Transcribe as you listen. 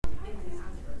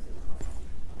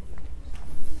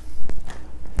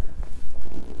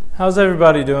How's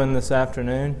everybody doing this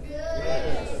afternoon?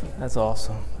 That's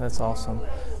awesome. That's awesome.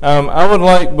 I would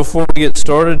like, before we get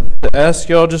started, to ask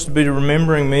y'all just to be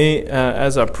remembering me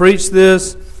as I preach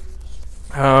this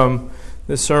sermon,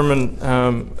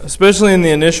 especially in the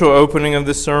initial opening of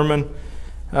this sermon.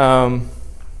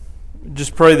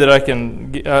 Just pray that I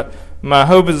can. My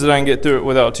hope is that I can get through it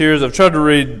without tears. I've tried to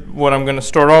read what I'm going to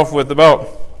start off with about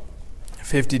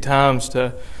 50 times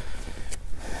to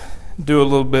do a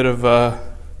little bit of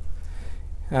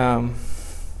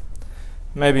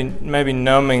maybe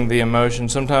numbing the emotion.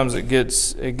 Sometimes it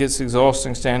gets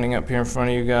exhausting standing up here in front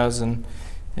of you guys and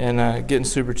getting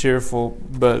super cheerful.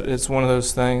 But it's one of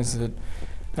those things that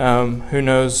who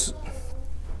knows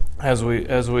as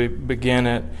we begin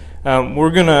it.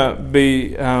 We're gonna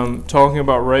be talking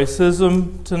about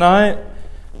racism tonight,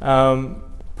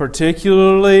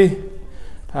 particularly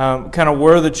kind of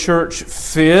where the church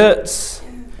fits.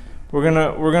 We're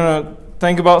gonna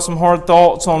think about some hard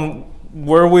thoughts on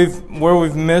where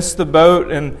we've missed the boat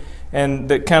and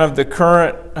the kind of the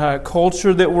current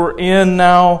culture that we're in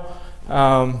now.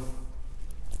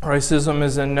 Racism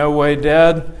is in no way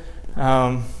dead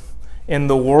in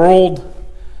the world.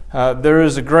 There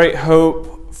is a great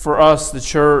hope for us, the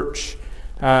church,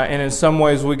 and in some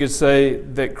ways we could say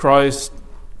that Christ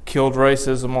killed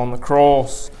racism on the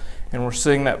cross, and we're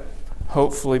seeing that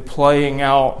hopefully playing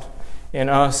out in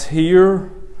us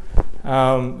here.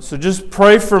 So just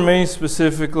pray for me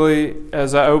specifically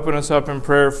as I open us up in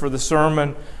prayer for the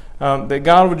sermon, that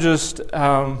God would just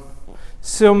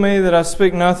seal me, that I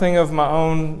speak nothing of my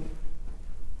own,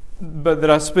 but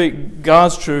that I speak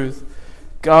God's truth,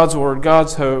 God's word,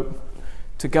 God's hope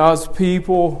to God's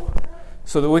people,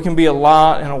 so that we can be a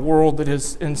light in a world that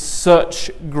is in such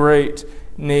great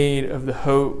need of the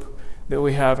hope that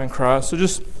we have in Christ. So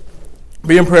just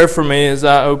be in prayer for me as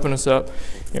I open us up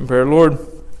in prayer. Lord,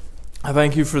 I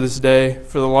thank you for this day,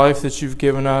 for the life that you've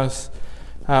given us.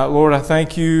 Lord, I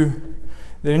thank you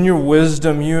that in your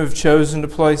wisdom you have chosen to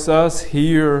place us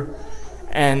here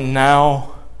and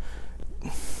now,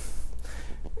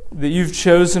 that you've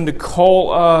chosen to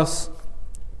call us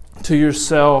to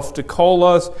yourself, to call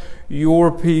us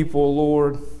your people,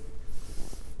 Lord.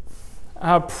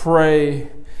 I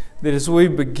pray that as we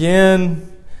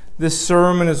begin this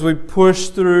sermon, as we push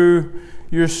through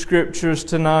your scriptures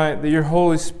tonight, that your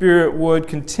Holy Spirit would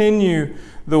continue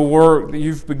the work that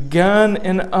you've begun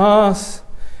in us,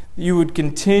 that you would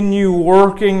continue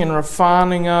working and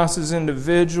refining us as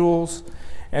individuals,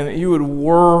 and that you would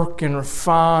work and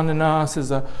refine in us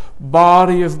as a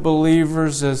body of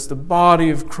believers, as the body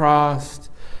of Christ,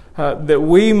 that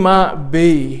we might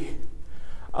be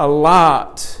a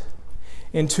light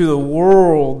into the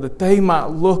world, that they might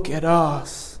look at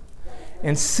us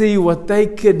and see what they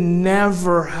could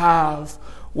never have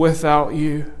without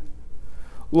you.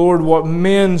 Lord, what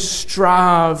men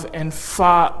strive and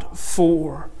fight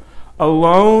for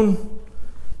alone,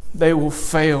 they will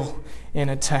fail in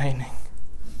attaining,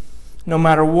 no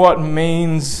matter what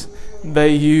means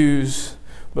they use.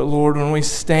 But Lord, when we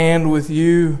stand with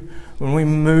you, when we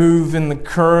move in the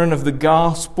current of the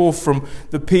gospel from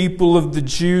the people of the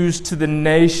Jews to the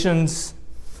nations,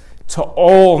 to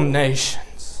all nations,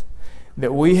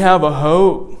 that we have a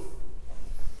hope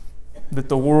that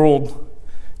the world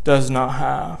does not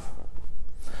have.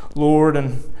 Lord,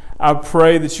 and I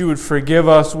pray that you would forgive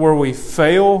us where we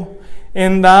fail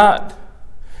in that.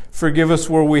 Forgive us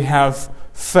where we have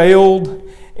failed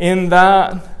in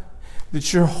that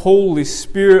your Holy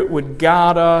Spirit would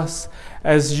guide us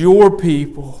as your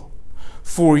people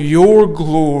for your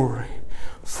glory.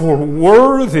 For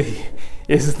worthy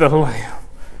is the Lamb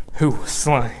who was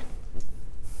slain.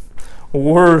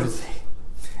 Worthy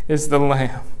is the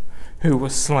Lamb who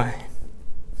was slain.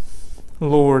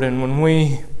 Lord, and when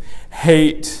we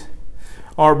hate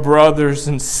our brothers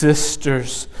and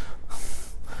sisters,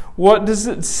 what does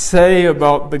it say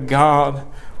about the God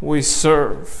we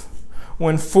serve,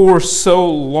 when for so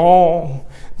long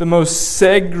the most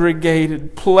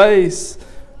segregated place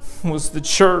was the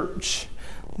church?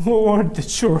 Lord,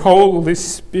 that your Holy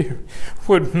Spirit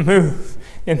would move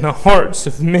in the hearts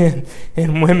of men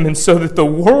and women, so that the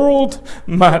world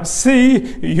might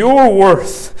see your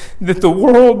worth, that the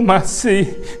world might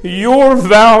see your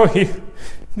value,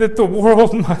 that the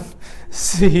world might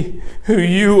see who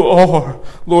you are.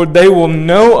 Lord, they will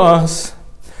know us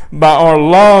by our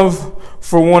love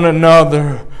for one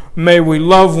another. May we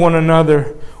love one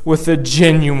another with a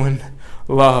genuine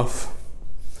love.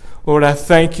 Lord, I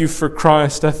thank you for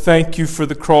Christ. I thank you for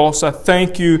the cross. I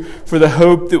thank you for the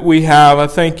hope that we have. I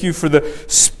thank you for the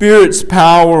Spirit's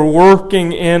power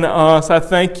working in us. I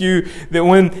thank you that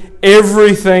when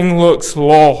everything looks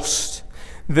lost,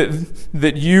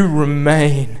 that you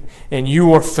remain and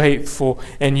you are faithful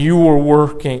and you are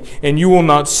working and you will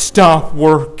not stop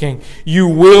working. You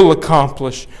will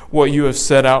accomplish what you have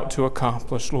set out to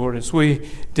accomplish, Lord. As we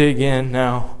dig in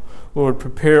now, Lord,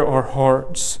 prepare our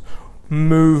hearts,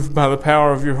 move by the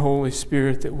power of your Holy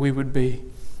Spirit that we would be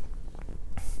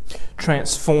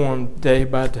transformed day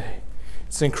by day.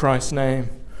 It's in Christ's name,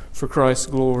 for Christ's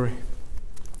glory.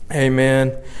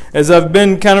 Amen. As I've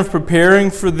been kind of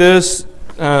preparing for this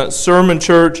sermon,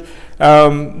 church,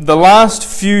 the last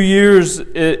few years,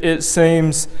 it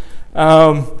seems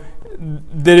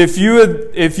that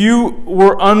if you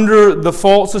were under the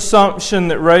false assumption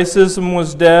that racism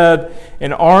was dead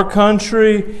in our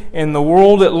country, in the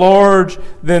world at large,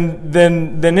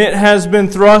 then it has been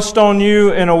thrust on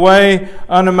you in a way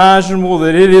unimaginable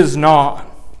that it is not.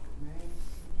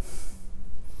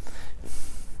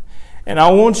 And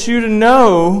I want you to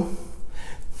know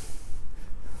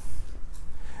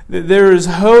that there is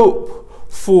hope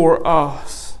for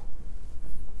us.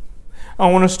 I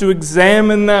want us to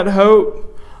examine that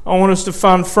hope. I want us to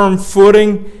find firm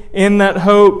footing in that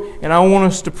hope. And I want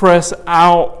us to press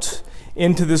out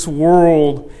into this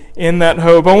world in that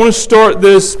hope. I want to start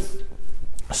this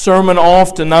sermon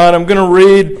off tonight. I'm going to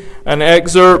read an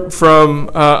excerpt from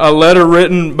a letter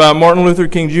written by Martin Luther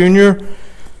King Jr.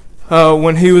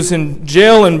 When he was in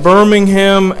jail in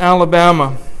Birmingham,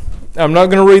 Alabama. I'm not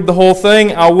going to read the whole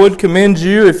thing. I would commend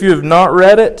you, if you have not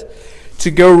read it,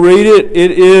 to go read it.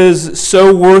 It is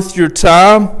so worth your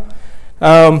time.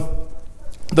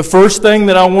 The first thing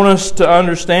that I want us to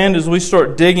understand as we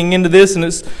start digging into this, and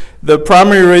it's the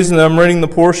primary reason that I'm reading the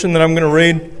portion that I'm going to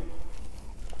read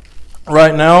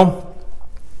right now,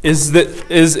 is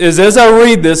as I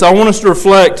read this, I want us to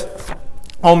reflect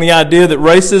on the idea that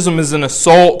racism is an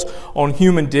assault on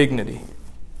human dignity.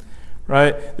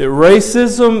 Right? That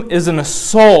racism is an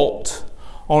assault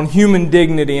on human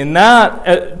dignity. And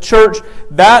that, church,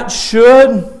 that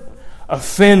should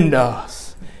offend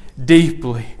us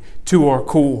deeply to our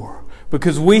core.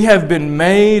 Because we have been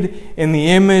made in the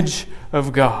image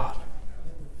of God.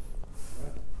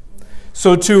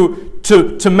 So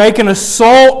to make an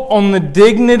assault on the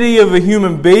dignity of a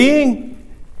human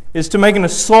being is to make an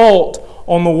assault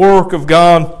on the work of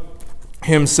God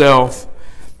Himself.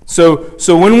 So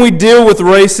when we deal with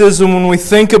racism, when we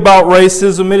think about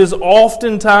racism, it is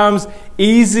oftentimes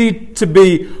easy to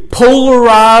be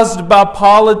polarized by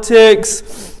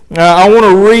politics. I want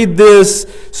to read this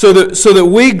so that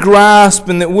we grasp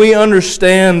and that we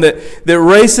understand that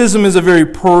racism is a very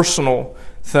personal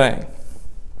thing.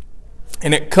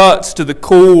 And it cuts to the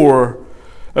core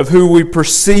of who we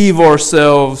perceive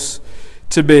ourselves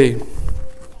to be.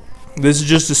 This is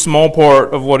just a small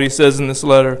part of what he says in this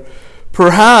letter.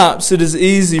 Perhaps it is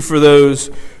easy for those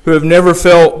who have never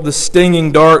felt the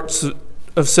stinging darts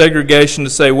of segregation to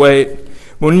say, wait,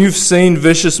 when you've seen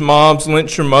vicious mobs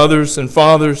lynch your mothers and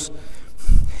fathers,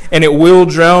 and it will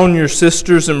drown your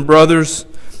sisters and brothers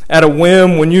at a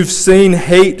whim, when you've seen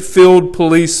hate-filled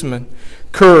policemen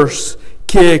curse,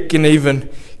 kick, and even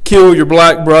kill your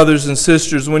black brothers and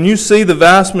sisters, when you see the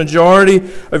vast majority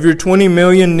of your 20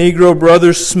 million Negro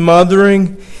brothers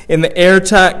smothering in the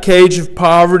airtight cage of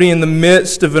poverty in the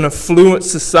midst of an affluent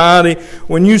society,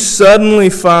 when you suddenly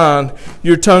find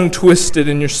your tongue twisted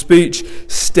and your speech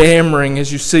stammering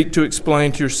as you seek to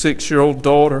explain to your 6-year-old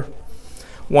daughter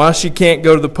why she can't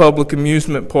go to the public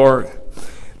amusement park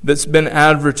that's been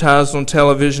advertised on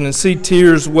television, and see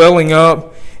tears welling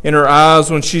up in her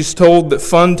eyes when she's told that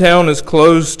Funtown is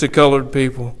closed to colored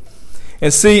people,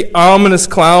 and see ominous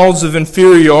clouds of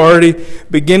inferiority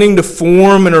beginning to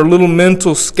form in her little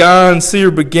mental sky, and see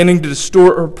her beginning to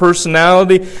distort her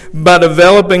personality by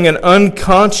developing an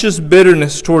unconscious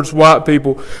bitterness towards white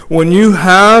people, when you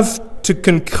have to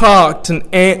concoct an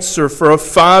answer for a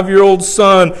 5-year-old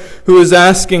son who is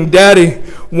asking, Daddy,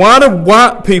 why do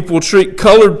white people treat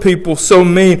colored people so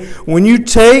mean? When you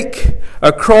take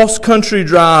a cross-country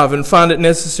drive and find it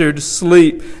necessary to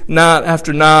sleep night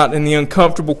after night in the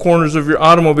uncomfortable corners of your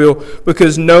automobile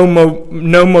because no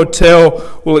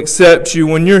motel will accept you,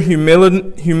 when you're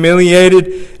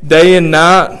humiliated day and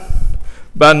night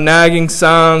by nagging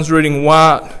signs reading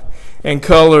white and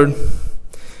colored.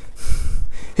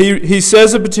 He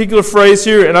says a particular phrase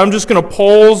here, and I'm just going to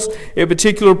pause at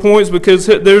particular points because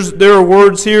there are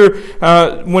words here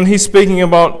when he's speaking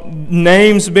about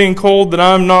names being called that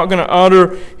I'm not going to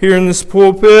utter here in this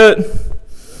pulpit.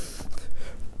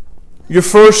 Your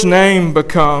first name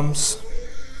becomes,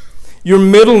 your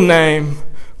middle name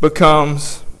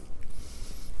becomes,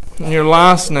 and your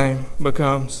last name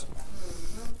becomes.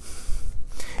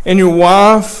 And your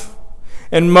wife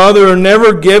and mother are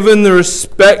never given the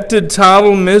respected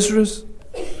title mistress?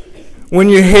 When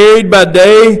you're harried by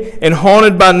day and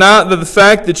haunted by night by the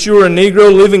fact that you are a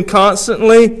Negro living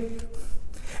constantly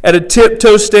at a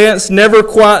tiptoe stance, never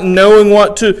quite knowing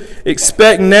what to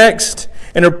expect next,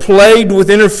 and are plagued with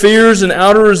inner fears and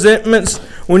outer resentments,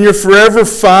 when you're forever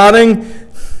fighting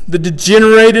the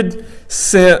degenerated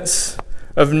sense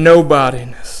of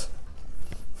nobodiness,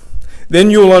 then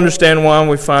you will understand why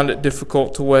we find it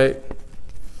difficult to wait.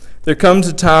 There comes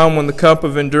a time when the cup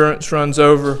of endurance runs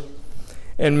over,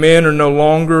 and men are no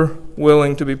longer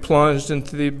willing to be plunged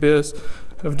into the abyss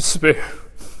of despair.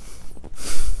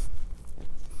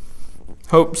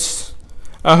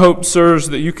 I hope, sirs,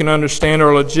 that you can understand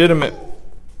our legitimate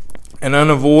and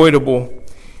unavoidable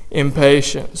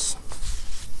impatience.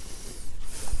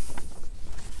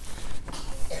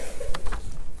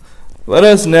 Let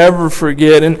us never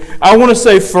forget, and I want to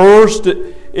say first,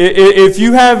 if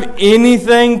you have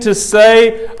anything to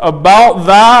say about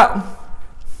that,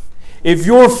 if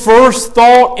your first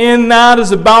thought in that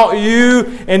is about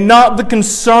you and not the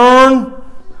concern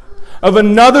of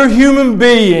another human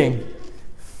being,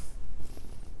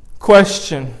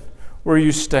 question where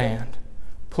you stand,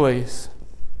 please.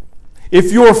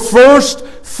 If your first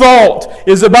thought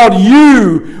is about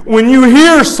you when you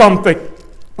hear something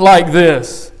like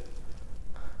this,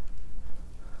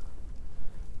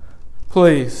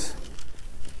 please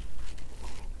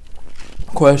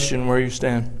question where you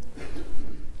stand.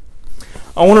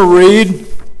 I want to read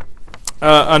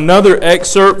another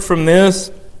excerpt from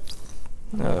this.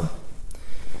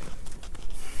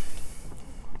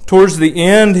 Towards the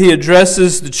end, he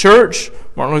addresses the church,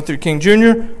 Martin Luther King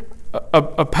Jr.,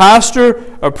 a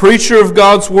pastor, a preacher of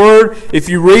God's Word. If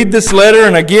you read this letter,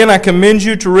 and again, I commend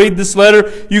you to read this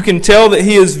letter, you can tell that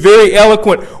he is very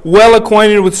eloquent, well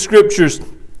acquainted with Scriptures,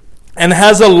 and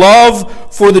has a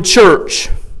love for the church.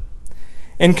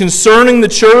 And concerning the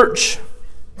church,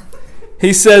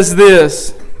 he says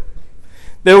this: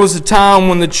 there was a time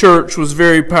when the church was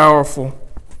very powerful.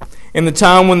 In the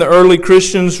time when the early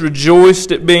Christians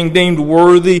rejoiced at being deemed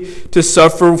worthy to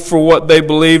suffer for what they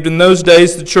believed. In those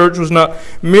days, the church was not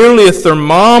merely a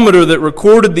thermometer that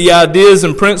recorded the ideas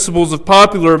and principles of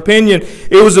popular opinion.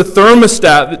 It was a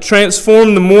thermostat that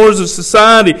transformed the mores of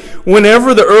society.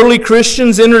 Whenever the early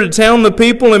Christians entered a town, the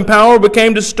people in power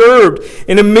became disturbed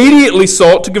and immediately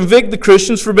sought to convict the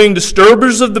Christians for being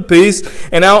disturbers of the peace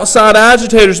and outside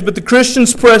agitators. But the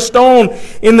Christians pressed on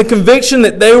in the conviction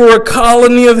that they were a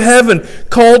colony of heaven,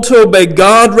 called to obey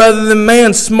God rather than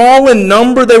man. Small in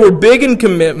number, they were big in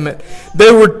commitment.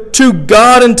 They were too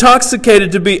God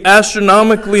intoxicated to be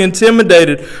astronomically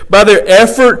intimidated. By their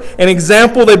effort and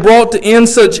example, they brought to end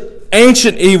such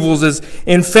ancient evils as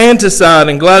infanticide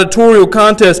and gladiatorial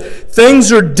contests.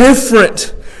 Things are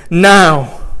different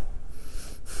now.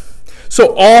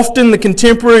 So often the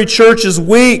contemporary church is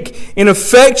weak in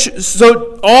effectual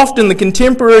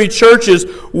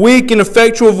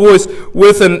voice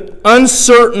with an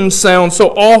uncertain sound.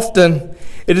 So often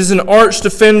it is an arch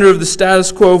defender of the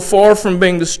status quo, far from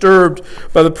being disturbed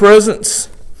by the presence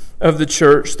of the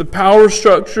church. The power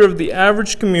structure of the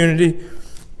average community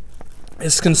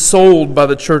is consoled by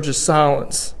the church's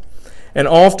silence, and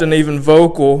often even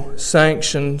vocal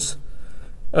sanctions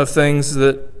of things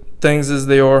as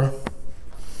they are.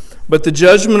 But the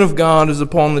judgment of God is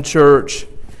upon the church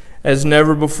as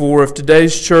never before. If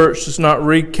today's church does not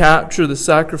recapture the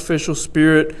sacrificial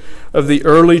spirit of the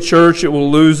early church, it will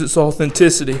lose its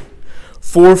authenticity,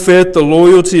 forfeit the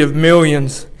loyalty of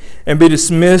millions, and be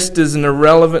dismissed as an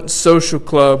irrelevant social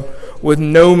club with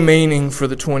no meaning for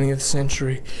the 20th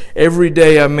century. Every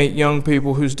day I meet young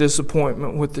people whose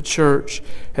disappointment with the church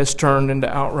has turned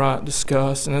into outright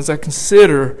disgust. And as I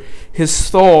consider his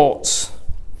thoughts,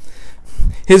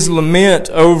 his lament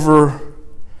over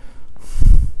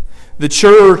the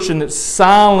church and its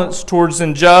silence towards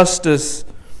injustice,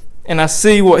 and I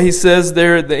see what he says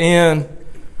there at the end,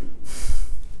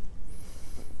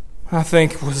 I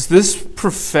think, was this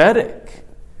prophetic?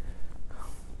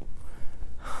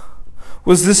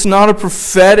 Was this not a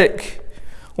prophetic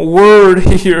word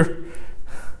here?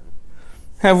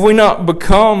 Have we not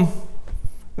become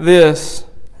this?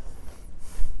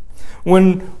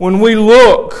 When we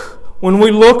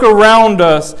look around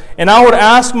us, and I would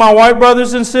ask my white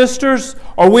brothers and sisters,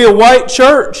 are we a white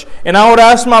church? And I would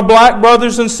ask my black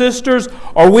brothers and sisters,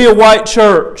 are we a white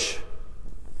church?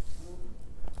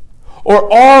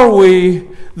 Or are we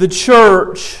the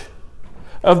church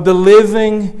of the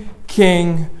living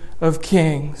King of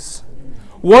Kings?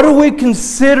 What do we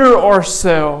consider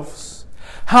ourselves?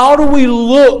 How do we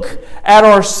look at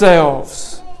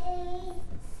ourselves?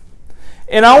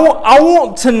 And I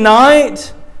want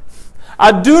tonight,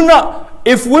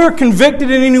 if we're convicted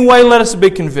in any way, let us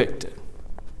be convicted.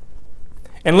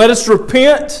 And let us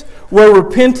repent where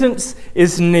repentance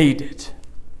is needed.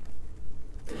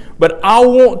 But I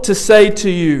want to say to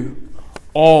you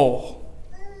all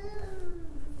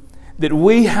that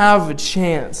we have a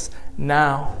chance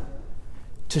now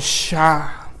to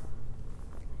shine.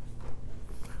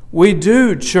 We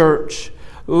do, church.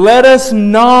 Let us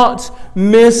not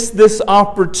miss this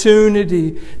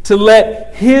opportunity to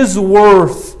let His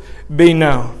worth be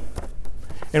known.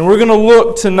 And we're going to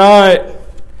look tonight,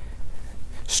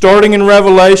 starting in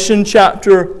Revelation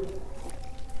chapter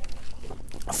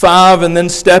 5, and then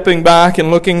stepping back and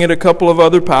looking at a couple of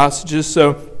other passages.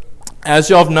 So, as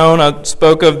y'all have known, I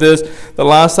spoke of this the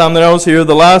last time that I was here.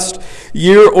 The last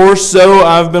year or so,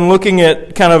 I've been looking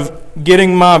at kind of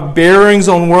getting my bearings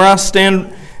on where I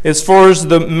stand as far as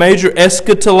the major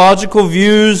eschatological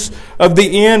views of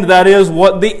the end. That is,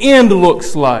 what the end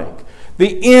looks like.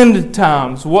 The end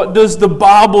times. What does the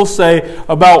Bible say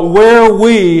about where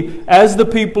we, as the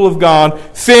people of God,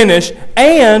 finish,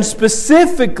 and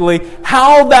specifically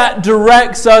how that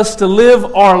directs us to live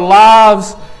our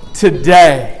lives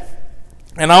today.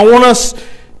 And I want us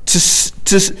to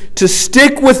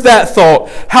stick with that thought.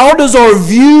 How does our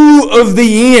view of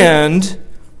the end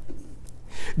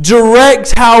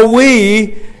direct how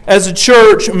we, as a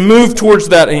church, move towards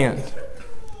that end?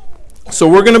 So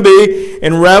we're going to be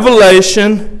in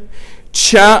Revelation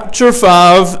chapter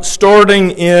 5,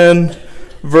 starting in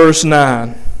verse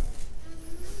 9.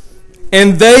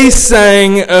 And they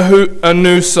sang a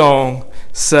new song,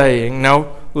 saying.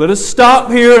 Now, let us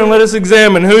stop here and let us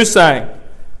examine who sang.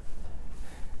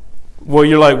 Well,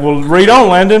 you're like, well, read on,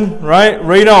 Landon, right?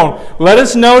 Read on. Let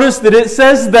us notice that it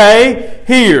says they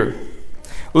here.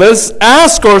 Let's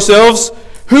ask ourselves,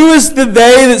 who is the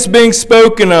they that's being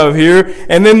spoken of here?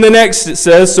 And then the next it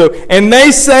says, and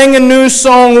they sang a new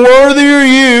song, worthy are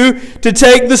you to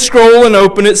take the scroll and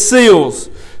open its seals.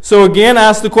 So again,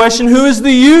 ask the question, who is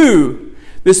the you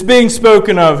that's being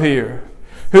spoken of here?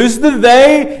 Who's the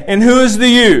they and who is the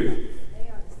you?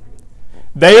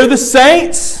 They are the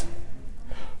saints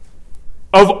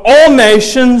of all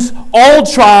nations, all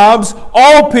tribes,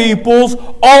 all peoples,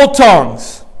 all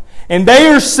tongues. And they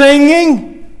are singing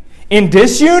in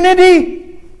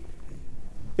disunity?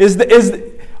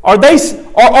 Are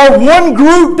one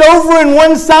grouped over in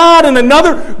one side and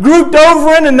another grouped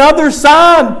over in another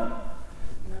side?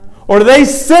 Or do they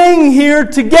sing here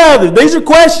together? These are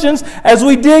questions as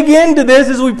we dig into this,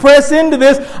 as we press into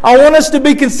this, I want us to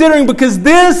be considering, because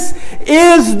this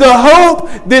is the hope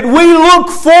that we look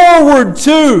forward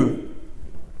to.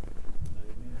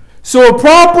 So a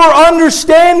proper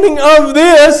understanding of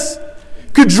this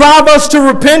could drive us to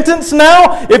repentance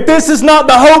now, if this is not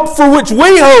the hope for which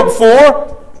we hope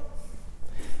for,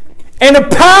 and a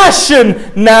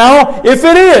passion now, if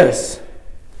it is.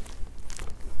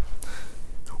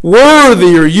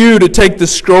 Worthy are you to take the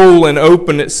scroll and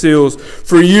open its seals,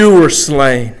 for you were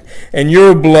slain, and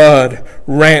your blood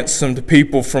ransomed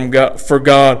people for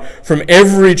God from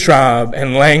every tribe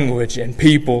and language and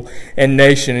people and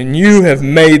nation. And you have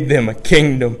made them a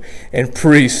kingdom and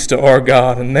priests to our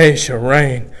God, and they shall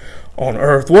reign on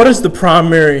earth. What is the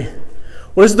primary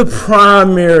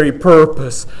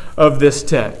purpose of this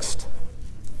text?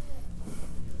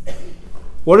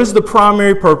 What is the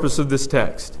primary purpose of this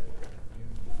text?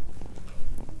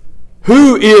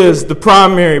 Who is the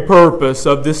primary purpose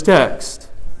of this text?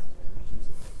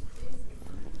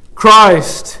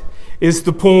 Christ is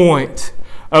the point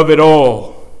of it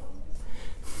all.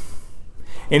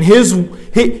 And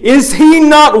is He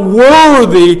not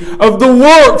worthy of the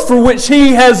work for which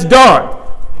He has done?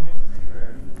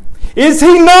 Is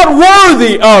He not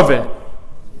worthy of it?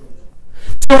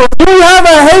 So if you have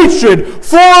a hatred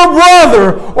for a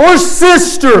brother or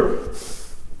sister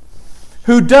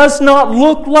who does not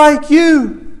look like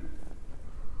you,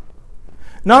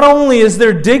 not only is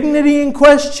their dignity in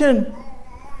question,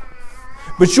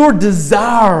 but your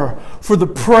desire for the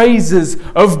praises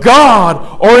of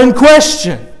God are in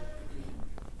question.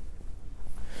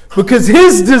 Because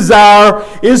His desire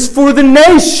is for the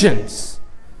nations.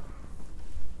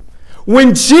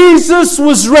 When Jesus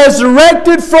was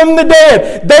resurrected from the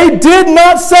dead, they did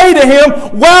not say to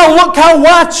Him, wow, look how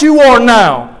white you are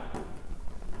now.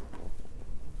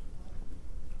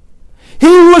 He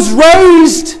was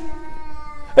raised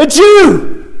a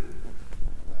Jew.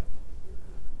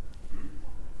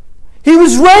 He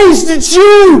was raised a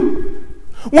Jew.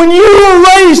 When you are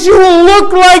raised, you will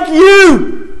look like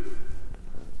you.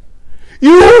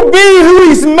 You will be who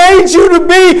He's made you to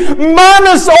be,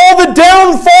 minus all the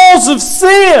downfalls of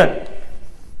sin.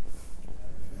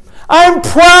 I am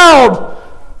proud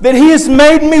that He has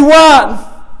made me white.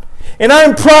 And I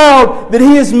am proud that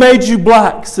He has made you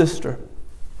black, sister.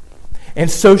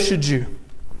 And so should you.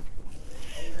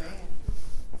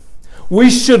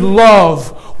 We should love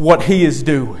what He is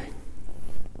doing.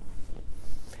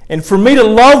 And for me to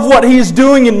love what He is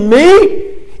doing in me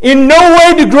in no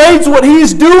way degrades what He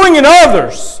is doing in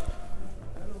others.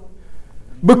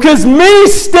 Because me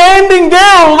standing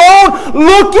there alone,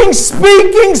 looking,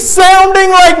 speaking, sounding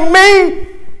like me,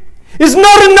 is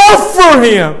not enough for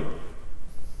Him.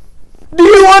 Do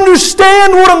you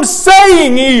understand what I'm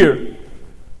saying here?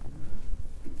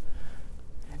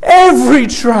 Every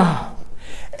tribe,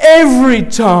 every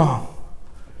tongue.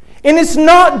 And it's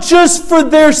not just for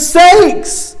their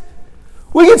sakes.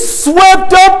 We get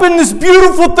swept up in this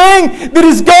beautiful thing that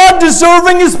is God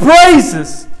deserving His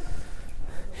praises.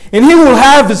 And He will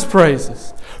have His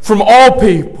praises from all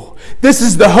people. This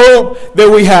is the hope that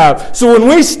we have. So when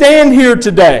we stand here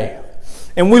today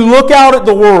and we look out at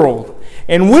the world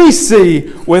and we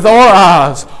see with our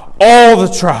eyes all the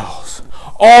trials,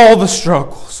 all the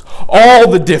struggles,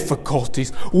 all the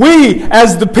difficulties, we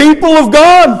as the people of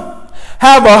God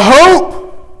have a hope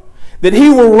that He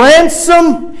will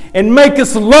ransom and make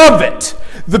us love it,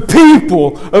 the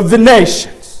people of the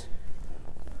nations.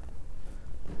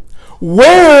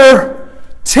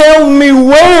 Tell me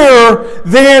where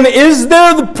then is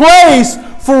there the place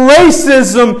for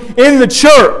racism in the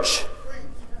church?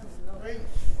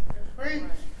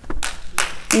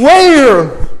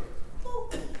 Where?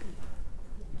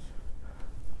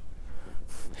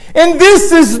 And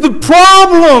this is the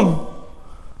problem.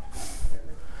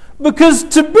 Because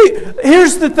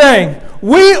here's the thing.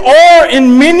 We are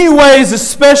in many ways a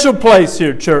special place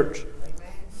here, church.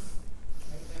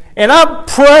 And I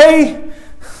pray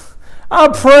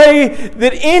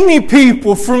that any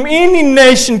people from any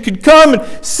nation could come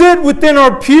and sit within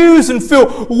our pews and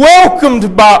feel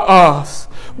welcomed by us.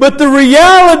 But the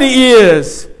reality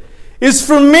is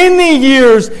for many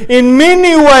years, in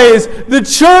many ways, the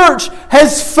church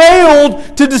has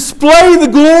failed to display the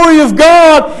glory of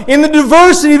God in the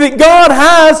diversity that God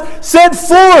has set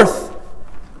forth.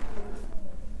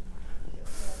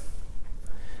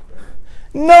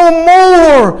 No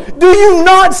more. Do you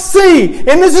not see?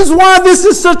 And this is why this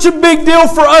is such a big deal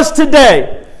for us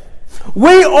today.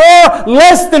 We are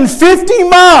less than 50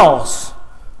 miles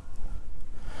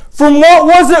from what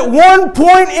was at one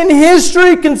point in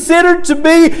history considered to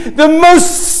be the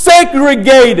most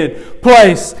segregated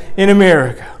place in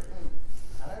America.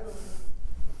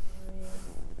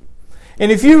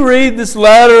 And if you read this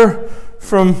letter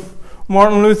from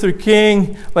Martin Luther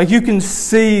King, you can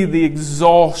see the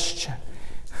exhaustion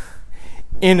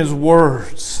in his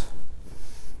words.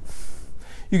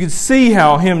 You can see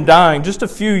how him dying, just a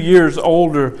few years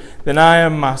older than I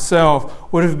am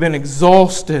myself, would have been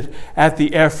exhausted at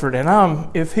the effort. And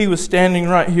if he was standing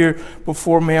right here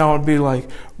before me, I would be like,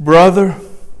 brother,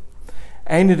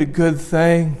 ain't it a good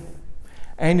thing?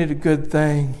 Ain't it a good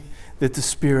thing that the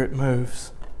Spirit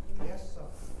moves?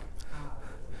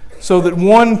 So that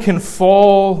one can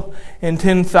fall and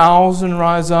 10,000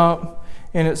 rise up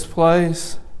in its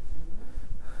place.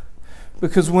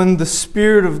 Because when the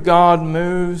Spirit of God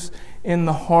moves in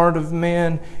the heart of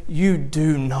men, you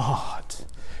do not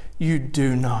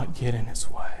get in His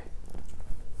way.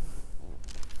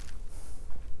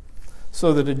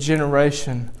 So that a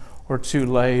generation or two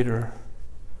later,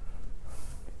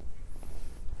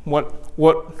 what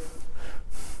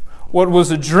was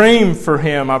a dream for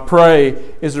him, I pray,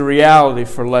 is a reality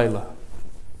for Layla.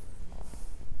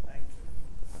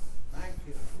 Thank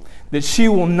you. That she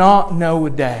will not know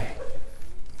a day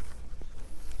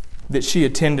that she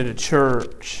attended a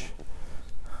church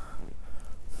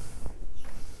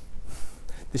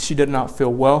that she did not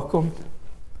feel welcomed,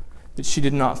 that she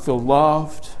did not feel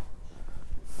loved,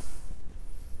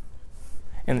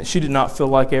 and that she did not feel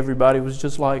like everybody was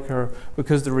just like her.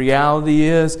 Because the reality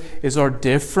is our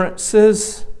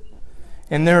differences,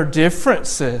 and there are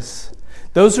differences.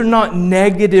 Those are not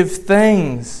negative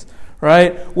things,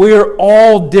 right? We are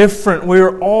all different. We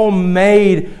are all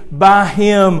made by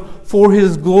Him for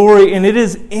His glory, and it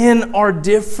is in our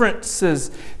differences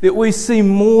that we see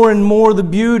more and more the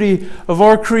beauty of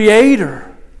our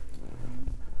Creator.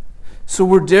 So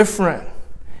we're different,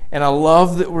 and I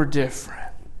love that we're different.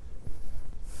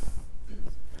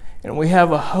 And we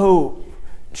have a hope,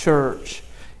 church.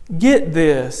 Get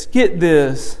this.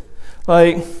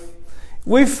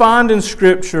 We find in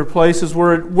Scripture places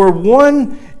where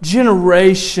one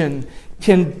generation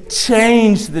can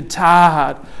change the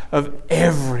tide of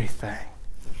everything,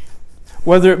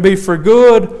 whether it be for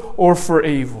good or for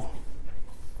evil.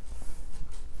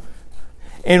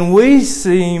 And we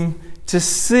seem to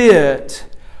sit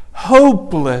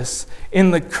hopeless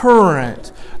in the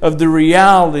current of the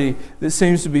reality that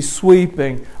seems to be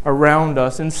sweeping around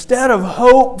us, instead of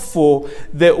hopeful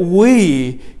that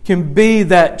we can be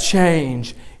that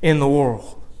change in the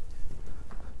world.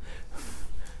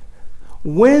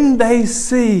 When they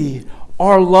see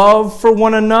our love for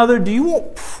one another, do you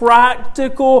want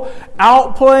practical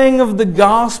outplaying of the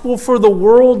gospel for the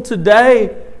world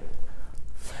today?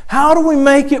 How do we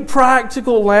make it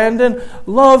practical, Landon?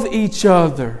 Love each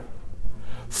other.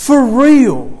 For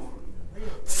real.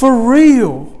 For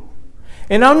real.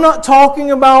 And I'm not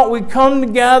talking about we come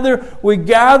together, we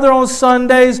gather on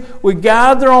Sundays, we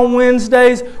gather on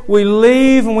Wednesdays, we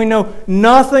leave and we know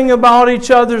nothing about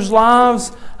each other's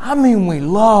lives. I mean, we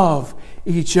love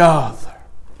each other.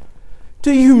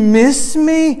 Do you miss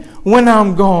me when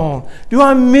I'm gone? Do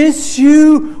I miss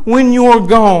you when you're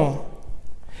gone?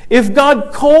 If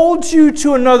God called you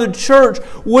to another church,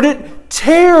 would it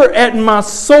tear at my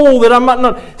soul that I might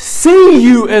not see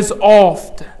you as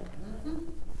often?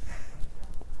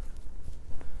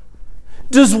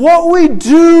 Does what we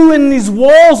do in these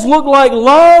walls look like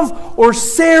love or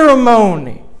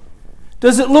ceremony?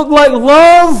 Does it look like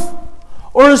love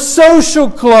or a social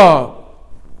club?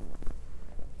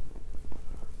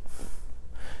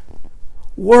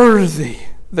 Worthy,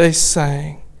 they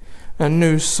sang a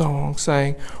new song,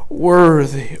 saying,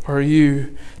 worthy are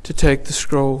you to take the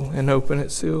scroll and open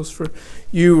its seals, for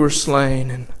you were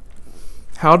slain. And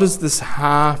how does this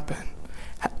happen?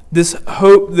 This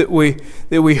hope that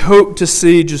we hope to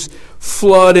see just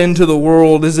flood into the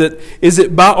world, is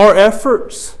it by our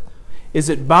efforts? Is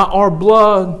it by our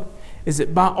blood? Is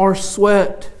it by our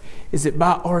sweat? Is it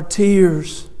by our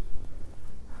tears?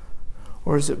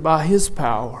 Or is it by His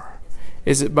power?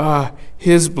 Is it by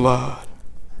His blood?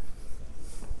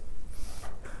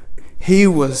 He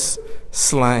was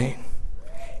slain.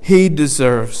 He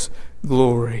deserves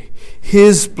glory.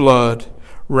 His blood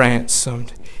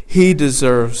ransomed. He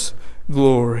deserves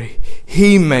glory.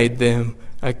 He made them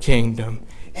a kingdom.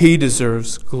 He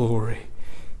deserves glory.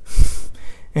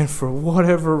 And for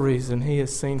whatever reason, He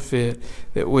has seen fit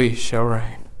that we shall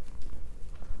reign.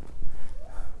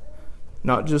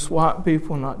 Not just white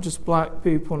people, not just black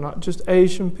people, not just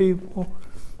Asian people.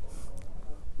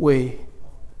 We.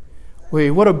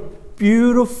 What a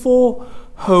beautiful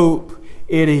hope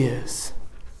it is.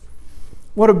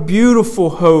 What a beautiful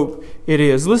hope it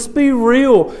is. Let's be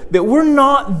real that we're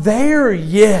not there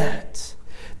yet.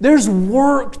 There's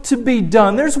work to be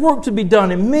done. There's work to be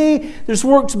done in me. There's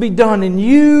work to be done in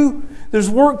you. There's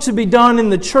work to be done in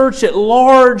the church at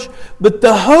large. But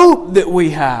the hope that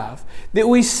we have, that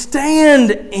we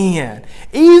stand in,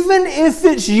 even if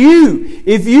it's you,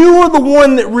 if you are the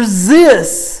one that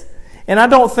resists, and I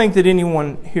don't think that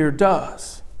anyone here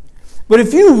does, but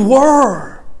if you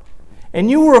were, and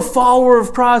you were a follower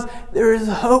of Christ, there is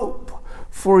hope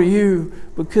for you,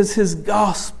 because His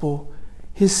gospel,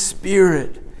 His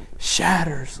Spirit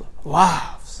shatters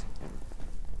lives.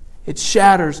 It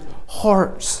shatters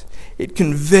hearts. It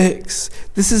convicts.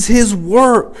 This is His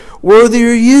work. Worthy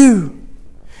are you.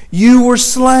 You were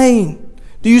slain.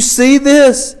 Do you see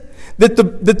this? That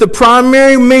the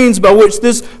primary means by which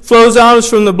this flows out is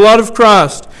from the blood of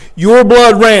Christ. Your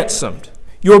blood ransomed.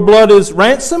 Your blood is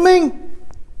ransoming?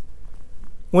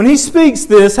 When He speaks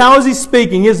this, how is He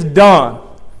speaking? It's done.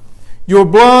 Your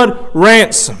blood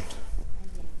ransomed.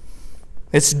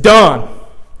 It's done.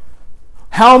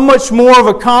 How much more of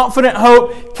a confident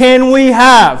hope can we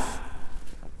have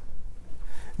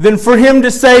than for Him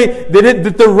to say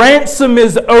that the ransom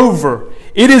is over?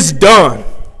 It is done.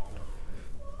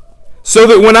 So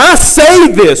that when I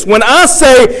say this, when I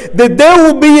say that there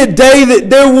will be a day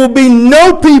that there will be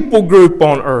no people group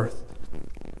on earth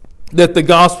that the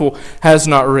gospel has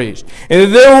not reached, and that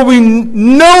there will be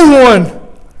no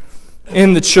one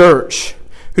in the church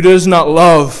who does not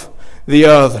love the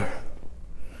other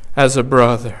as a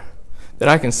brother, that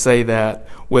I can say that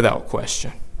without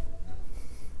question.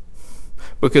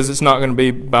 Because it's not going to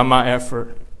be by my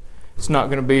effort. It's not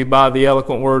going to be by the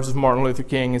eloquent words of Martin Luther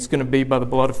King. It's going to be by the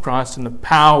blood of Christ and the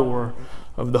power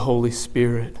of the Holy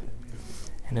Spirit.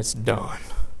 And it's done.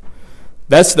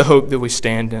 That's the hope that we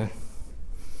stand in.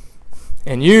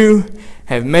 And you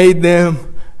have made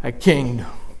them a kingdom.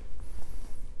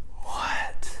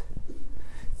 What?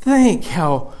 Think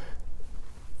how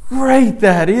great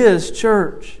that is,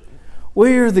 church.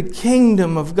 We are the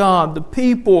kingdom of God, the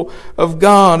people of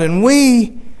God. And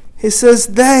we, it says,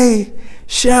 they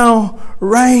shall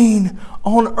reign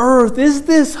on earth. Is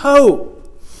this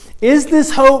hope? Is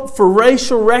this hope for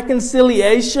racial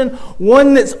reconciliation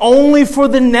one that's only for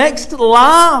the next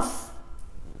life?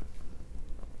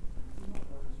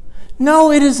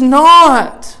 No, it is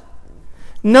not.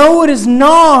 No, it is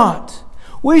not.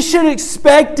 We should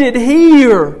expect it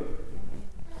here.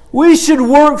 We should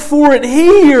work for it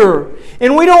here.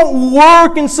 And we don't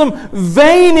work in some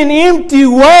vain and empty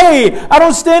way. I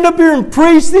don't stand up here and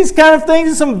preach these kind of things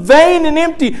in some vain and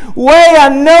empty way. I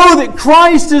know that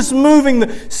Christ is moving.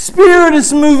 The Spirit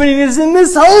is moving. It is in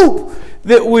this hope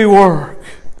that we work.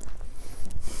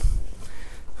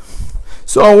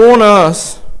 So I want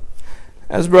us,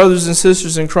 as brothers and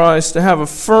sisters in Christ, to have a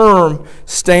firm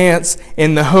stance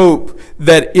in the hope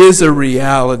that is a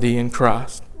reality in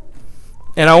Christ.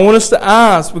 And I want us to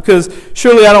ask, because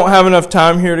surely I don't have enough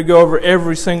time here to go over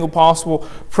every single possible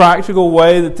practical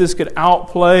way that this could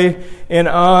outplay in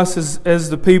us as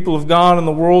the people of God in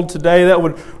the world today. That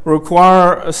would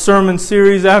require a sermon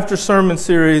series after sermon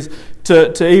series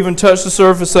to even touch the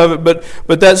surface of it.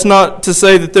 But that's not to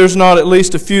say that there's not at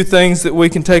least a few things that we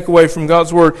can take away from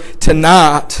God's Word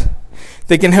tonight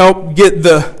that can help get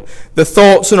the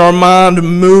thoughts in our mind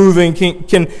moving,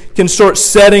 can start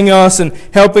setting us and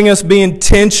helping us be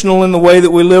intentional in the way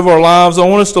that we live our lives. I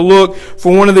want us to look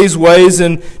for one of these ways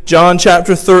in John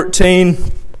chapter 13,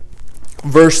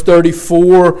 verse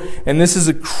 34. And this is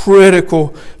a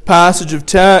critical passage of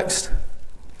text.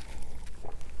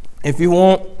 If you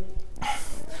want,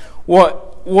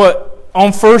 what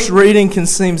on first reading can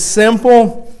seem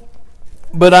simple,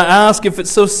 but I ask, if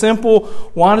it's so simple,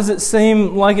 why does it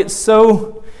seem like it's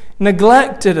so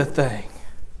neglected a thing?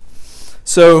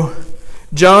 So,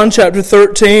 John chapter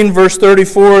 13, verse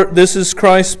 34, this is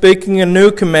Christ speaking, "A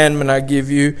new commandment I give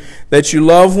you, that you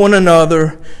love one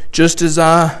another just as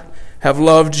I have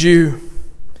loved you.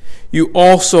 You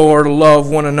also are to love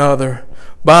one another.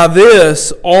 By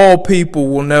this, all people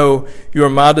will know you are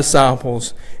my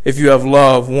disciples, if you have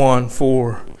love one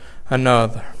for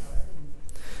another."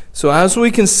 So as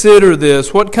we consider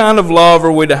this, what kind of love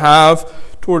are we to have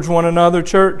towards one another,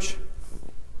 church?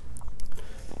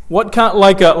 What kind,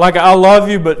 like I love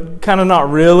you, but kind of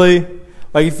not really?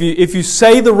 Like if you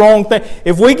say the wrong thing,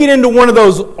 if we get into one of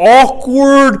those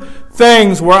awkward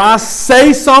things where I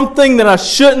say something that I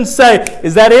shouldn't say,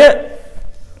 is that it?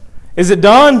 Is it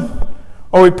done?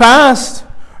 Are we past?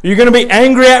 Are you going to be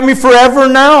angry at me forever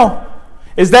now?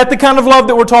 Is that the kind of love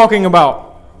that we're talking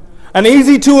about? An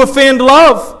easy to offend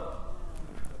love?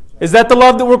 Is that the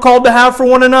love that we're called to have for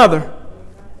one another?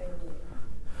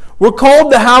 We're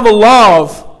called to have a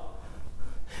love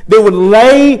that would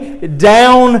lay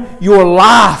down your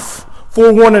life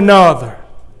for one another.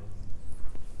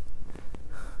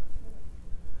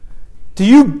 Do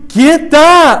you get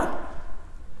that?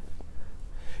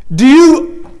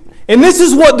 And this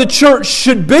is what the church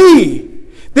should be.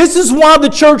 This is why the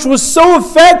church was so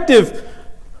effective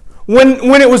when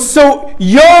it was so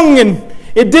young and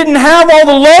it didn't have all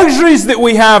the luxuries that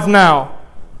we have now.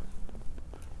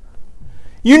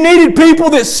 You needed people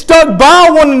that stuck by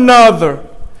one another,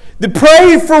 that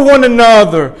prayed for one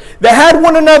another, that had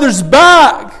one another's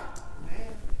back.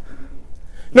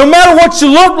 No matter what you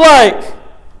look like,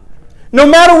 no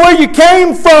matter where you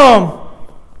came from,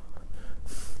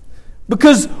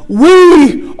 because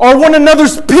we are one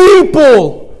another's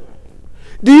people.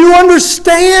 Do you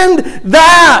understand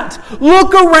that?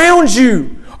 Look around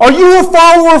you. Are you a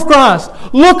follower of Christ?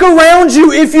 Look around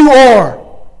you if you are.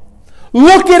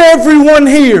 Look at everyone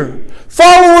here.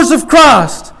 Followers of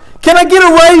Christ. Can I get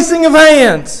a raising of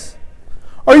hands?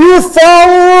 Are you a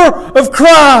follower of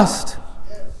Christ?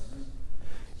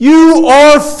 You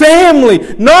are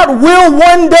family, not will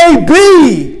one day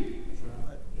be.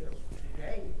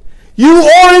 You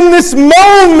are in this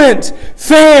moment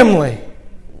family.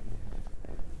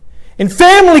 And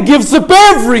family gives up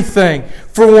everything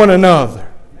for one another.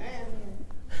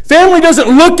 Family doesn't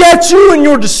look at you in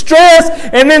your distress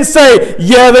and then say,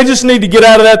 yeah, they just need to get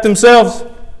out of that themselves.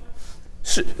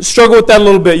 Struggle with that a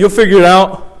little bit. You'll figure it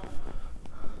out.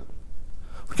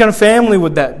 What kind of family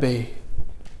would that be?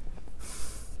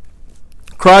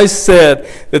 Christ said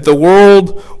that the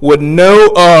world would know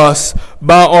us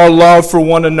by our love for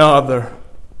one another.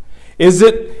 Is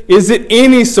it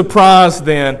any surprise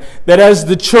then that as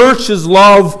the church's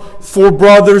love for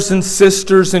brothers and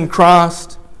sisters in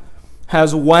Christ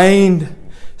has waned,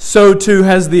 so too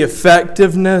has the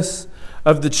effectiveness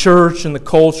of the church and the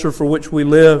culture for which we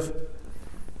live?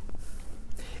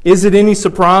 Is it any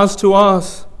surprise to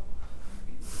us?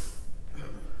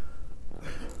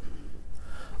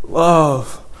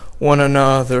 Love one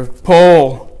another.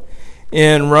 Paul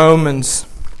in Romans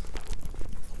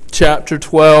chapter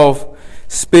 12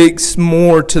 speaks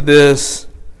more to this.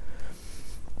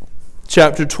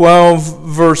 Chapter 12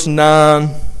 verse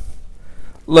 9,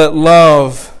 let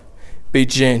love be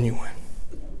genuine.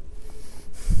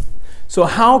 So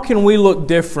how can we look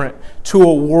different to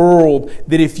a world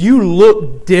that if you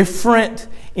look different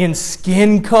in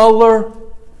skin color,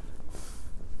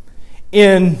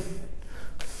 in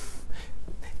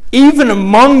even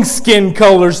among skin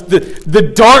colors,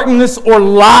 the darkness or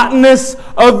lightness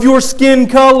of your skin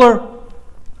color?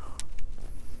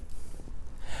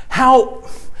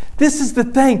 This is the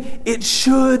thing. It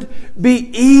should be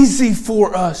easy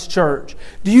for us, church.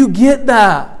 Do you get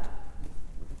that?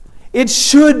 It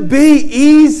should be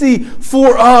easy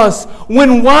for us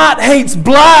when white hates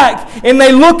black and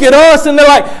they look at us and they're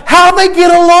like, how they get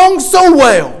along so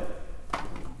well?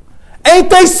 Ain't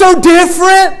they so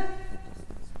different?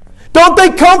 Don't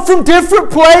they come from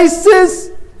different places?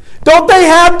 Don't they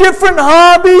have different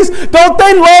hobbies? Don't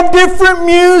they love different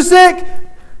music?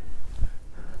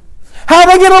 How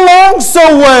do they get along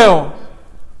so well?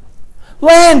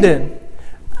 Landon,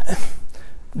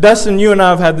 Dustin, you and I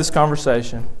have had this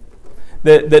conversation.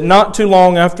 That not too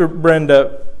long after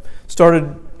Brenda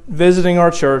started visiting our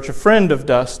church, a friend of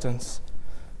Dustin's,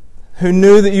 who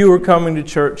knew that you were coming to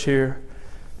church here,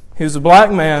 he was a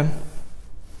black man,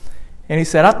 and he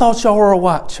said, I thought y'all were a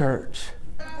white church.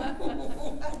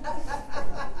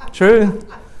 True.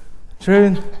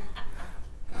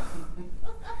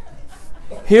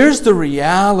 Here's the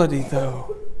reality,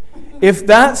 though. If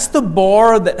that's the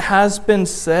bar that has been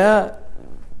set,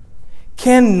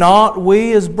 cannot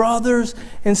we as brothers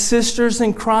and sisters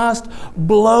in Christ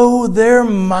blow their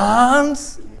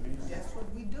minds?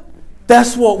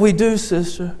 That's what we do,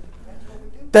 sister.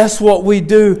 That's what we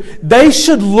do. They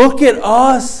should look at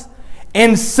us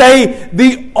and say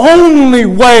the only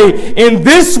way in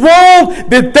this world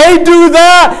that they do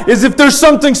that is if there's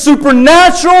something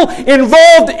supernatural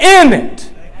involved in it.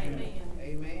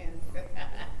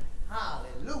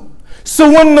 So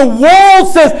when the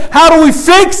world says, how do we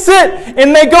fix it?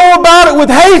 And they go about it with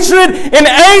hatred and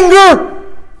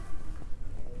anger.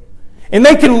 And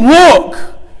they can look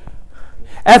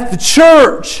at the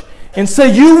church and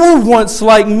say, you were once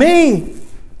like me.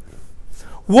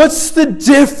 What's the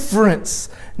difference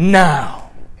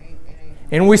now?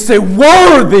 And we say,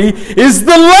 worthy is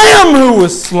the Lamb who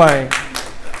was slain.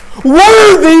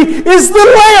 Worthy is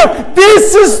the Lamb.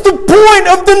 This is the point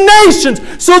of the nations,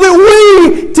 so that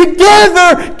we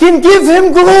together can give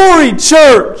Him glory,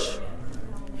 church.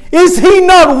 Is He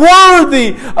not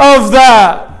worthy of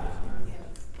that?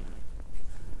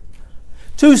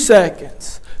 2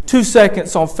 seconds. 2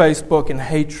 seconds on Facebook and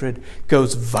hatred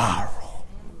goes viral.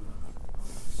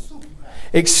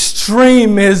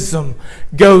 Extremism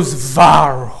goes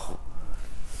viral.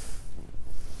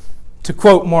 To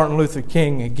quote Martin Luther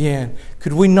King again,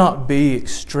 could we not be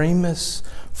extremists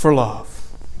for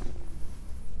love?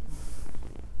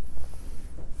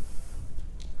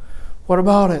 What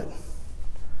about it?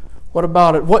 What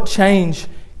about it? What change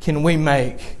can we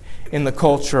make in the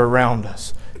culture around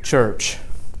us, church?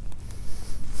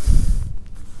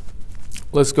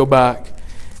 Let's go back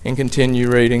and continue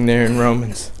reading there in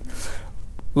Romans.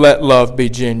 Let love be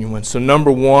genuine. So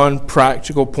number 1,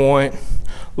 practical point,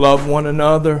 love one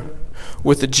another.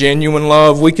 With a genuine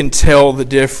love, we can tell the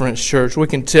difference, church. We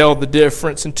can tell the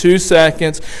difference in 2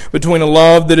 seconds between a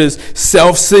love that is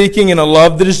self-seeking and a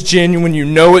love that is genuine. You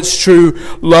know it's true.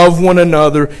 Love one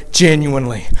another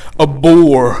genuinely.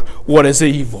 Abhor what is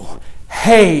evil.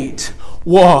 Hate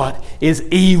what is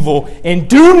evil. And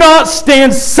do not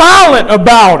stand silent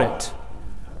about it.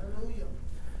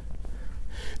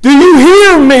 Do you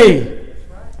hear me?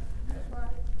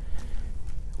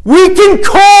 We can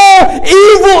call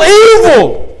evil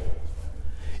evil.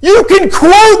 You can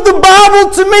quote the Bible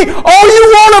to me all you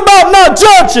want about not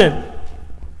judging.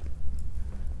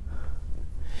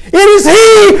 It is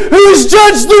He who has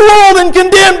judged the world and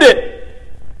condemned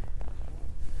it.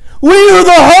 We are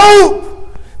the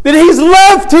hope that He's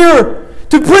left here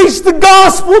to preach the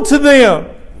gospel to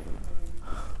them.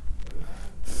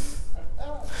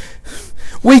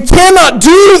 We cannot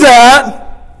do that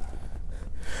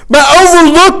by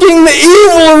overlooking the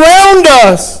evil around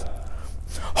us.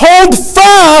 Hold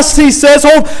fast, he says,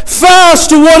 hold fast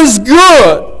to what is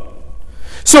good.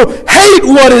 So hate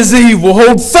what is evil.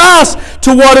 Hold fast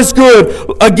to what is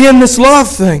good. Again, this love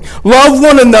thing. Love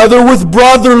one another with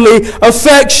brotherly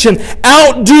affection.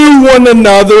 Outdo one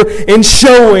another in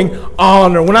showing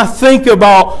honor. When I think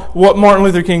about what Martin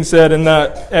Luther King said in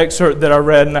that excerpt that I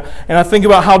read, and I think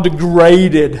about how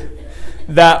degraded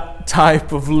that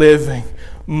type of living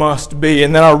must be,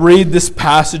 and then I read this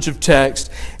passage of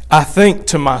text, I think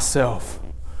to myself,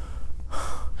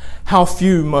 how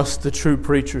few must the true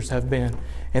preachers have been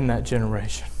in that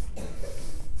generation?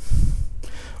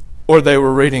 Or they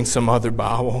were reading some other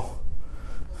Bible.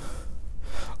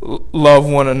 love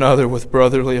one another with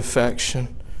brotherly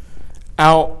affection.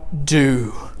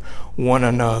 Outdo one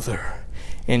another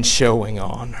in showing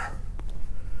honor.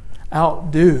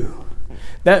 Outdo.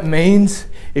 That means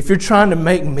if you're trying to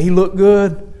make me look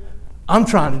good, I'm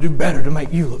trying to do better to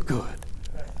make you look good.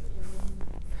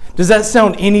 Does that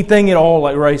sound anything at all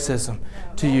like racism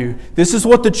to you? This is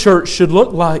what the church should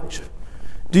look like.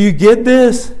 Do you get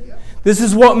this? This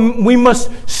is what we must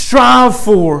strive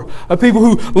for. A people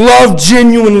who love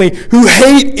genuinely, who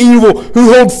hate evil,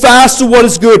 who hold fast to what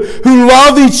is good, who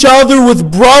love each other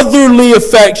with brotherly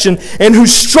affection, and who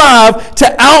strive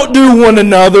to outdo one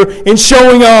another in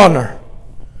showing honor.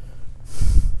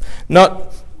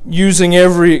 Not using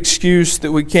every excuse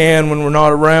that we can when we're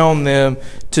not around them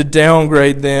to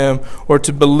downgrade them or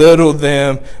to belittle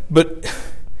them, but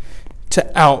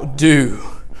to outdo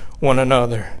one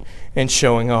another in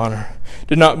showing honor.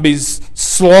 Do not be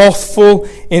slothful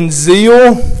in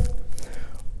zeal.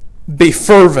 Be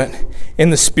fervent in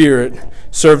the Spirit.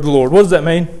 Serve the Lord. What does that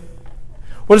mean?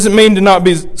 What does it mean to not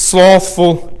be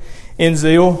slothful in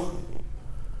zeal?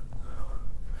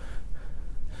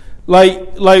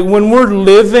 Like when we're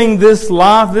living this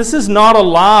life, this is not a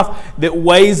life that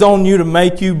weighs on you to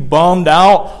make you bummed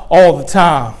out all the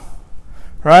time.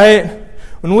 Right?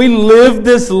 When we live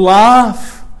this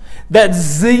life, that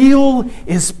zeal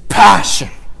is passion.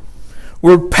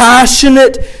 We're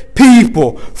passionate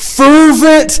people.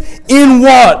 Fervent in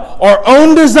what? Our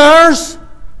own desires?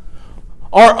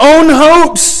 Our own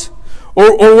hopes?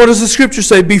 Or what does the Scripture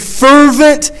say? Be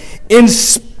fervent in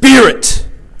spirit.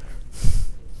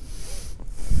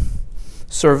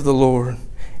 Serve the Lord.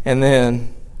 And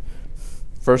then,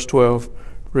 verse 12,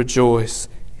 rejoice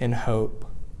in hope.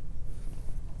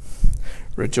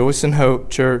 Rejoice in hope,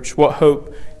 church. What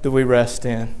hope do we rest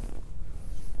in?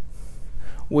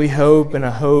 We hope in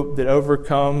a hope that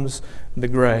overcomes the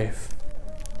grave.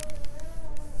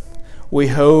 We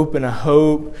hope in a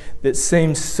hope that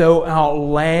seems so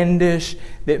outlandish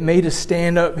that me to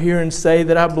stand up here and say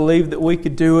that I believe that we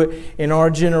could do it in our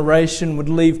generation would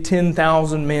leave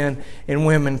 10,000 men and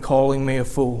women calling me a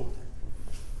fool.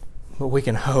 But we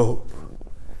can hope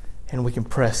and we can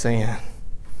press in.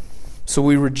 So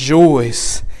we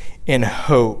rejoice in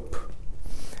hope.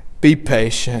 Be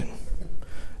patient.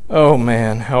 Oh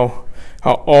man, how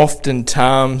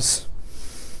oftentimes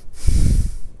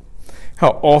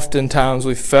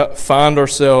we find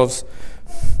ourselves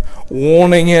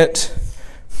wanting it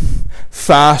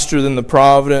faster than the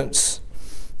providence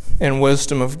and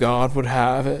wisdom of God would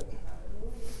have it.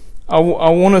 I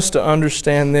want us to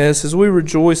understand this as we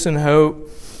rejoice in hope,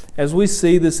 as we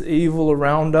see this evil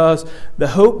around us. The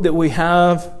hope that we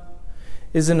have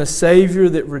is in a Savior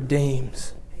that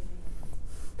redeems.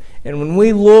 And when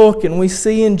we look and we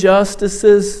see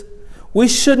injustices, we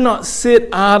should not sit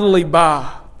idly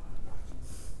by.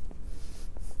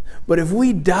 But if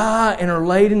we die and are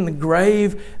laid in the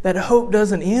grave, that hope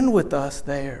doesn't end with us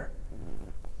there.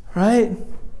 Right?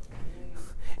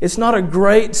 It's not a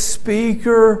great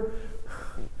speaker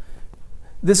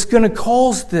that's going to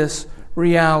cause this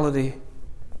reality.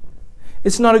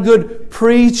 It's not a good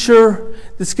preacher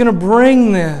that's going to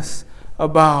bring this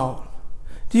about.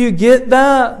 Do you get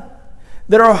that?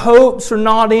 That our hopes are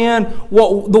not in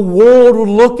what the world would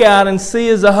look at and see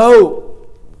as a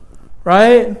hope.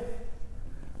 Right?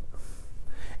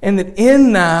 And that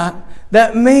in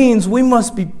that means we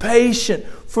must be patient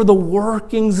for the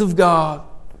workings of God.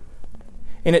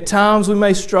 And at times we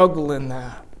may struggle in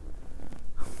that.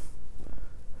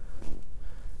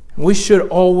 We should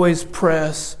always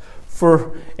press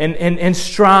for and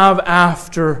strive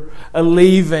after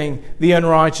alleviating the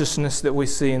unrighteousness that we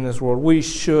see in this world. We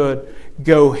should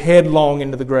go headlong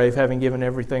into the grave, having given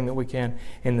everything that we can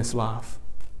in this life.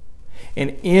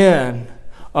 And in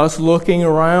us looking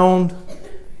around,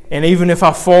 and even if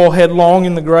I fall headlong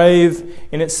in the grave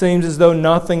and it seems as though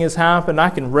nothing has happened, I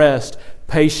can rest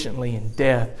patiently in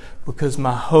death because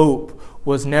my hope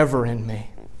was never in me.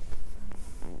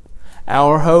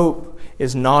 Our hope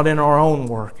is not in our own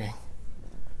working.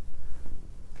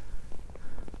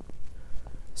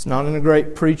 It's not in a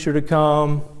great preacher to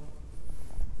come.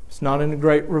 It's not in a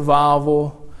great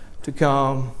revival to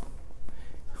come.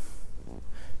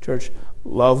 Church,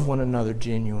 love one another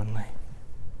genuinely.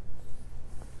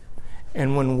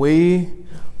 And when we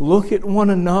look at one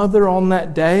another on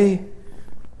that day,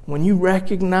 when you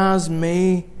recognize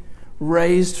me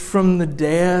raised from the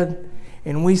dead,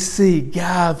 and we see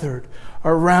gathered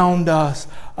around us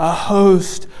a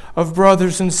host of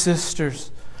brothers and sisters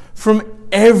from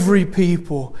every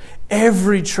people,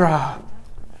 every tribe,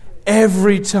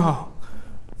 every tongue.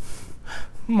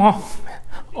 Mom,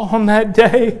 on that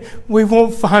day, we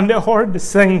won't find it hard to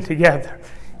sing together.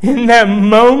 In that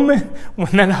moment,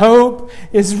 when that hope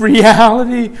is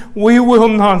reality, we will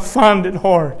not find it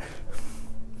hard.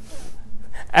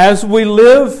 As we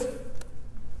live,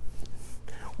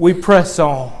 we press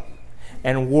on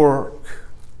and work.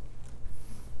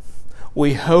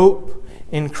 We hope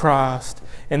in Christ,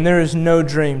 and there is no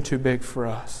dream too big for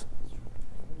us.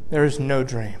 There is no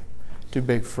dream too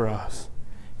big for us.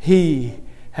 He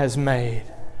has made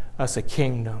us a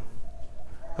kingdom,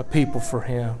 a people for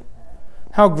Him.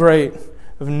 How great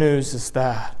of news is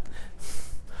that?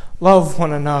 Love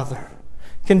one another.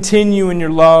 Continue in your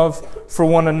love for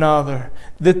one another,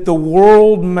 that the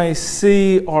world may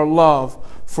see our love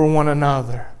for one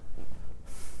another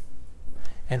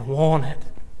and want it.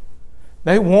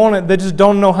 They want it, they just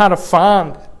don't know how to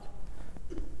find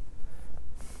it.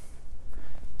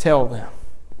 Tell them.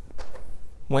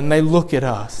 When they look at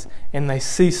us and they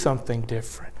see something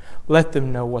different, let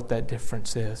them know what that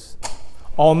difference is.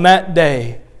 On that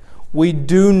day, we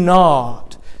do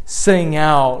not sing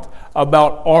out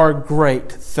about our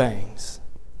great things.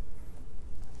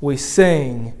 We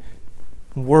sing,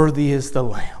 worthy is the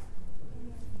Lamb.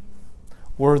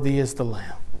 Worthy is the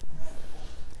Lamb.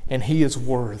 And He is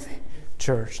worthy.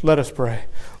 Church, let us pray.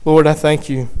 Lord, I thank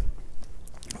You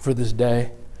for this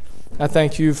day. I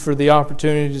thank You for the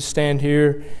opportunity to stand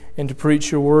here and to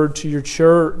preach Your word to Your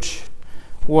church.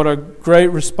 What a great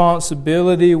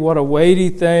responsibility, what a weighty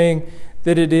thing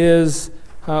that it is.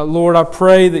 Lord, I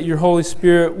pray that Your Holy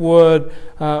Spirit would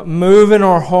move in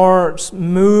our hearts,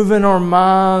 move in our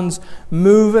minds,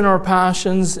 move in our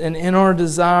passions and in our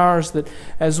desires, that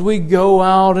as we go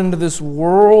out into this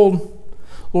world,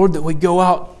 Lord, that we go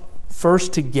out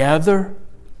first together,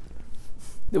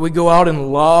 that we go out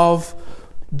in love,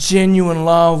 genuine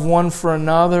love one for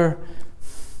another,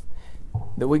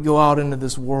 that we go out into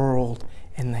this world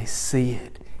and they see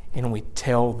it and we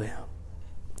tell them.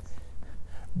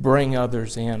 Bring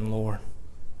others in, Lord.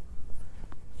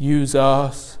 Use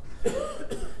us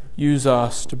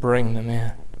to bring them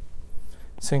in.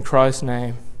 It's in Christ's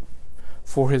name,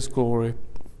 for His glory,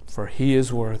 for He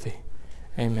is worthy.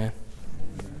 Amen.